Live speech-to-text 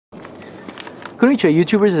Konnichiwa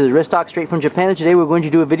YouTubers, this is Restock straight from Japan, and today we're going to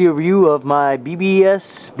do a video review of my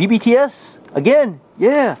BBTS again.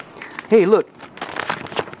 Yeah. Hey, look.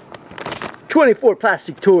 24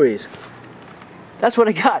 plastic toys. That's what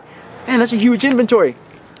I got. Man, that's a huge inventory.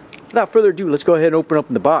 Without further ado, let's go ahead and open up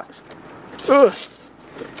the box. Ugh.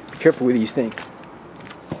 Be careful with these things.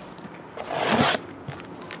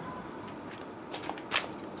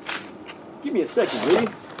 Give me a second, will you?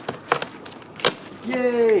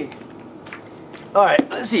 Yay! Alright,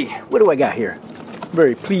 let's see. What do I got here?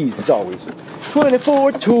 Very pleased as always.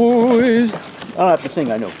 24 toys! I don't have to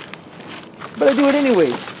sing, I know. But I do it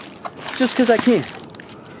anyways. Just because I can.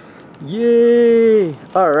 Yay!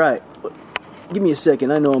 Alright. Give me a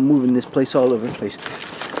second. I know I'm moving this place all over the place.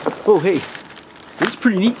 Oh, hey. This is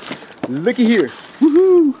pretty neat. Looky here.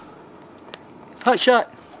 Woohoo! Hot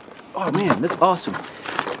shot. Oh, man, that's awesome.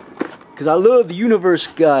 Because I love the universe,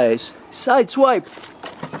 guys. Side swipe.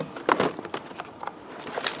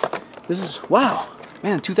 This is, wow.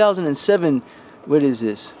 Man, 2007. What is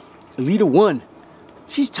this? Elita 1.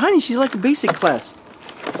 She's tiny. She's like a basic class.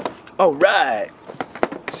 Alright.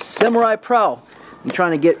 Samurai Prowl. I'm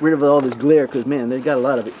trying to get rid of all this glare because, man, they got a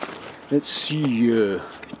lot of it. Let's see.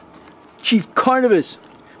 Chief Carnivus.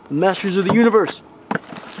 Masters of the Universe.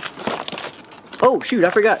 Oh, shoot. I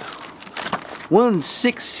forgot.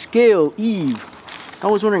 1/6 scale E. I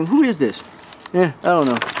was wondering, who is this? I don't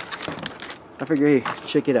know. I figure, hey,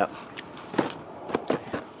 check it out.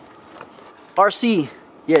 RC.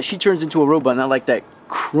 Yeah, she turns into a robot, not like that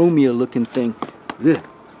chromia looking thing. Ugh.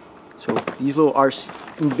 So, these little RC,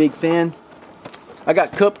 I'm a big fan. I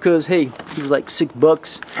got Cup because, hey, he was like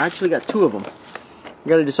 $6. I actually got 2 of them. I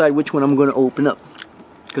gotta decide which one I'm gonna open up.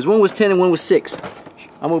 Because one was 10 and one was 6.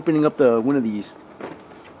 I'm opening up one of these.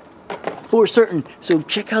 For certain, so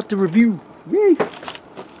check out the review. Yay!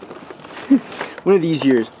 One of these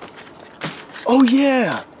years. Oh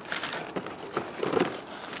yeah!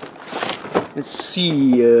 Let's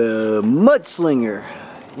see, Mudslinger.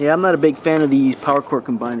 Yeah, I'm not a big fan of these power core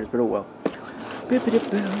combiners, but oh well.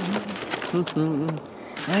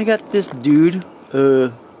 I got this dude.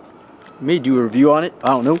 May do a review on it. I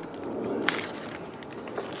don't know.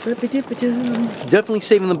 Definitely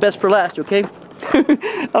saving the best for last, okay?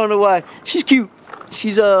 I don't know why. She's cute.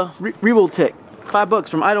 She's a Revolt Tech. $5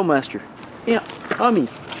 from Idolmaster. Yeah, on me.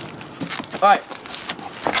 Alright.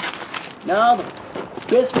 Now the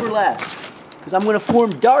best for last. Because I'm going to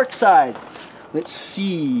form Dark Side. Let's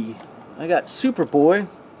see. I got Superboy.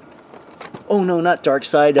 Oh no, not Dark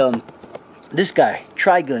Side. This guy,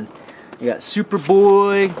 Trigun. I got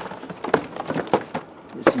Superboy.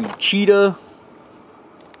 Let's see, Cheetah.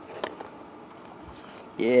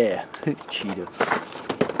 Yeah, Cheetah.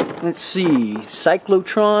 Let's see,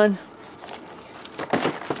 Cyclotron.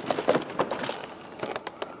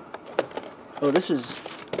 Oh,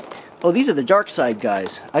 these are the Dark Side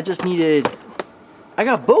guys. I just needed, I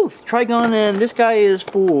got both, Trigon, and this guy is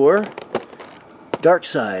for Dark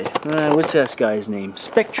Side. What's this guy's name?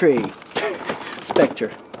 Spectre.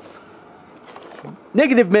 Spectre.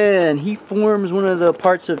 Negative Man. He forms one of the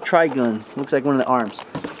parts of Trigun. Looks like one of the arms.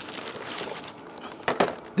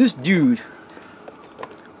 This dude.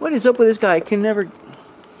 What is up with this guy? I can never...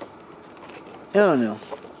 I don't know.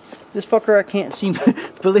 This fucker I can't seem to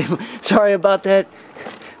believe. Sorry about that.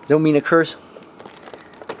 Don't mean to curse.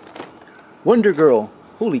 Wonder Girl.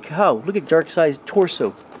 Holy cow. Look at Darkseid's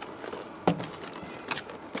torso.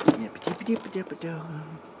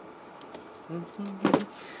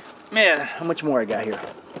 Man, how much more I got here?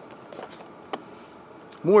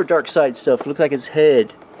 More Darkseid stuff. Looks like his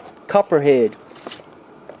head. Copperhead.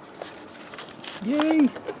 Yay!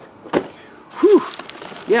 Whew!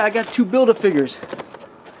 Yeah, I got 2 Build-A-Figures.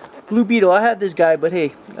 Blue Beetle. I had this guy, but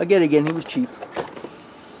hey, I'll get it again. He was cheap.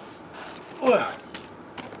 Ugh.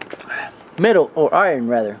 Metal, or iron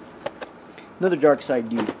rather. Another Darkseid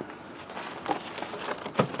dude.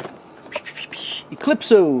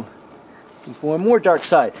 Eclipso. For more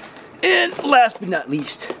Darkseid. And last but not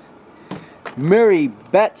least, Mary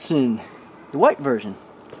Batson, the white version.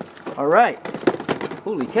 Alright.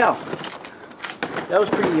 Holy cow. That was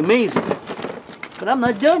pretty amazing. But I'm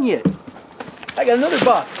not done yet. I got another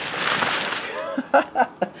box.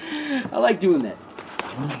 I like doing that.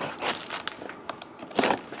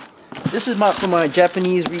 This is from my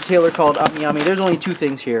Japanese retailer called Ami. There's only 2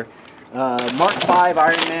 things here. Mark V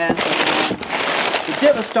Iron Man and the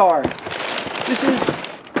Devastar. This is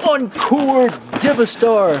Encore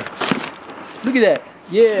Devastar. Look at that.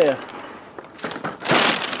 Yeah.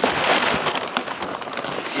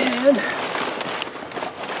 And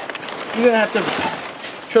you're going to have to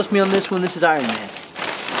trust me on this one. This is Iron Man.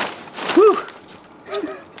 Whew.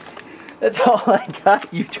 That's all I got,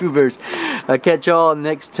 YouTubers. I'll catch y'all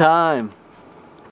next time.